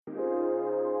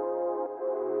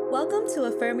Welcome to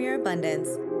Affirm Your Abundance,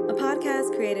 a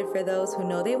podcast created for those who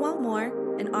know they want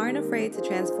more and aren't afraid to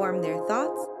transform their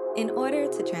thoughts in order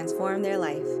to transform their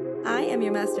life. I am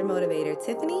your master motivator,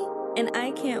 Tiffany, and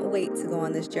I can't wait to go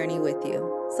on this journey with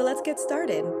you. So let's get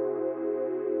started.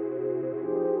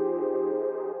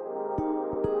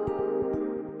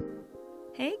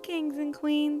 Hey, kings and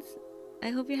queens.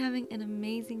 I hope you're having an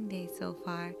amazing day so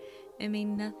far, and may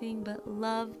nothing but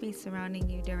love be surrounding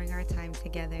you during our time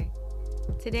together.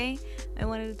 Today, I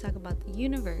wanted to talk about the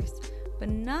universe, but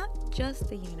not just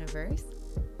the universe,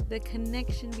 the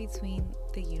connection between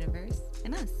the universe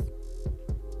and us.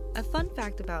 A fun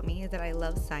fact about me is that I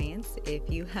love science, if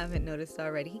you haven't noticed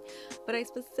already, but I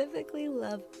specifically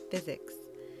love physics.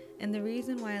 And the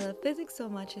reason why I love physics so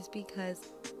much is because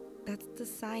that's the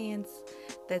science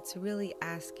that's really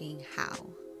asking how,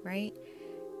 right?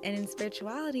 And in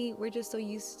spirituality, we're just so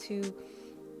used to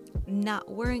not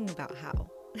worrying about how.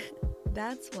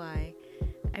 That's why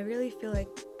I really feel like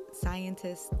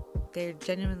scientists, they're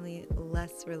genuinely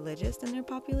less religious than their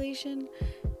population,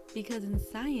 because in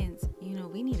science,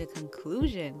 we need a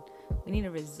conclusion. We need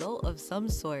a result of some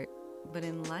sort. But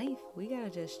in life, we gotta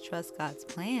just trust God's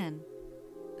plan.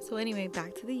 So anyway,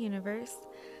 back to the universe.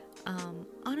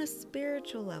 On a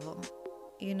spiritual level,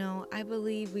 I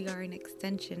believe we are an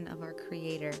extension of our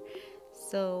Creator.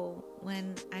 So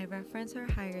when I reference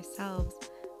our higher selves,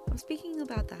 I'm speaking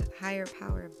about the higher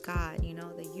power of God,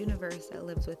 the universe that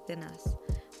lives within us,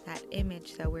 that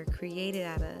image that we're created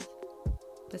out of.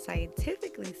 But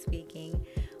scientifically speaking,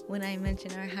 when I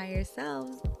mention our higher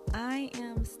selves, I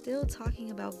am still talking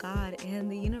about God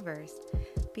and the universe,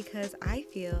 because I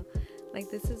feel like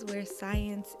this is where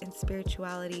science and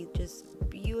spirituality just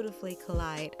beautifully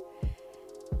collide.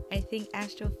 I think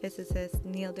astrophysicist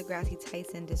Neil deGrasse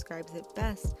Tyson describes it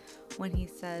best when he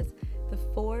says the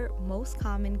 4 most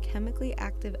common chemically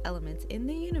active elements in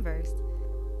the universe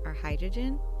are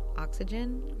hydrogen,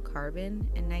 oxygen, carbon,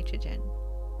 and nitrogen.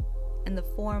 And the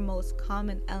 4 most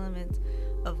common elements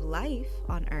of life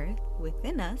on Earth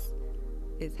within us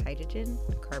is hydrogen,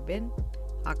 carbon,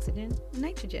 oxygen, and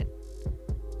nitrogen.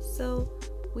 So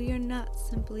we are not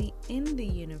simply in the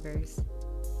universe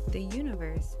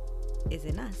is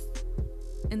in us.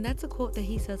 And that's a quote that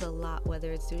he says a lot,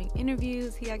 whether it's doing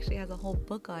interviews. He actually has a whole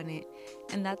book on it.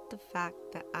 And that's the fact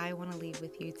that I want to leave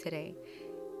with you today.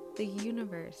 The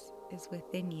universe is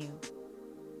within you.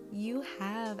 You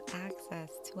have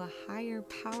access to a higher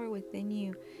power within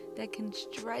you that can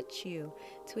stretch you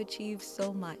to achieve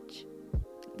so much,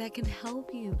 that can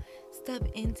help you step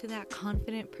into that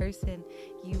confident person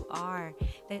you are,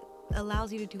 that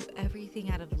allows you to do everything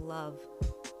out of love,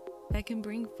 that can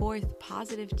bring forth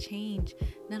positive change,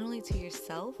 not only to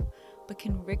yourself, but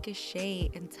can ricochet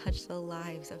and touch the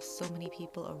lives of so many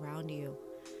people around you,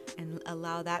 and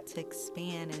allow that to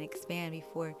expand and expand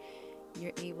before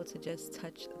you're able to just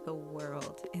touch the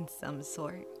world in some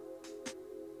sort.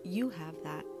 You have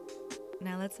that.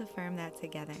 Now let's affirm that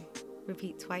together.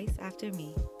 Repeat twice after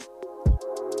me.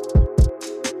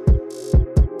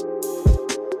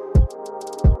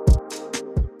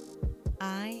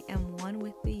 I am one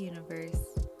with the universe.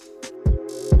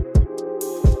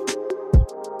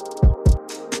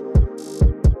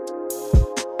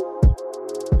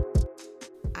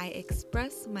 I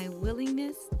express my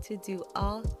willingness to do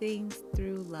all things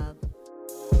through love.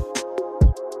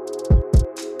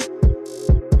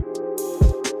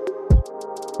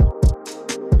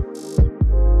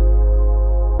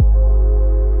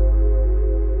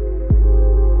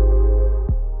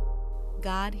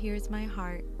 God hears my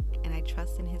heart, and I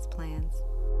trust in His plans.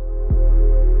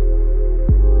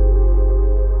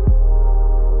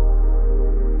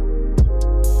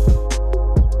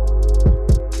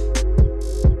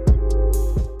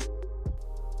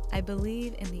 I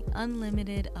believe in the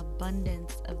unlimited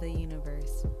abundance of the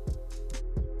universe.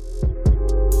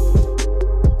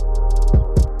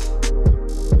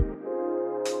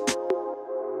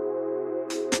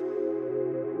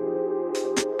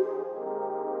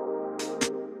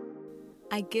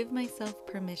 I give myself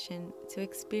permission to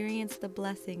experience the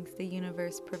blessings the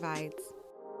universe provides.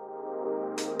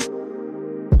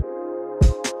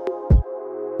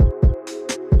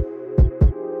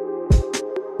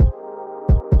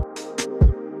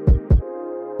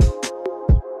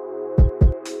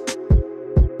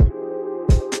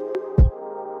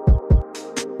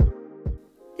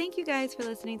 Thank you guys for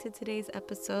listening to today's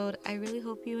episode. I really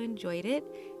hope you enjoyed it.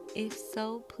 If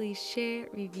so, please share,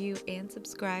 review, and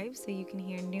subscribe so you can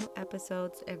hear new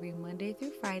episodes every Monday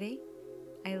through Friday.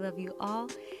 I love you all,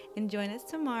 and join us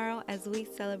tomorrow as we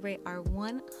celebrate our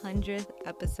 100th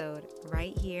episode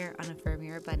right here on Affirm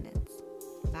Your Abundance.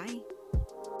 Bye.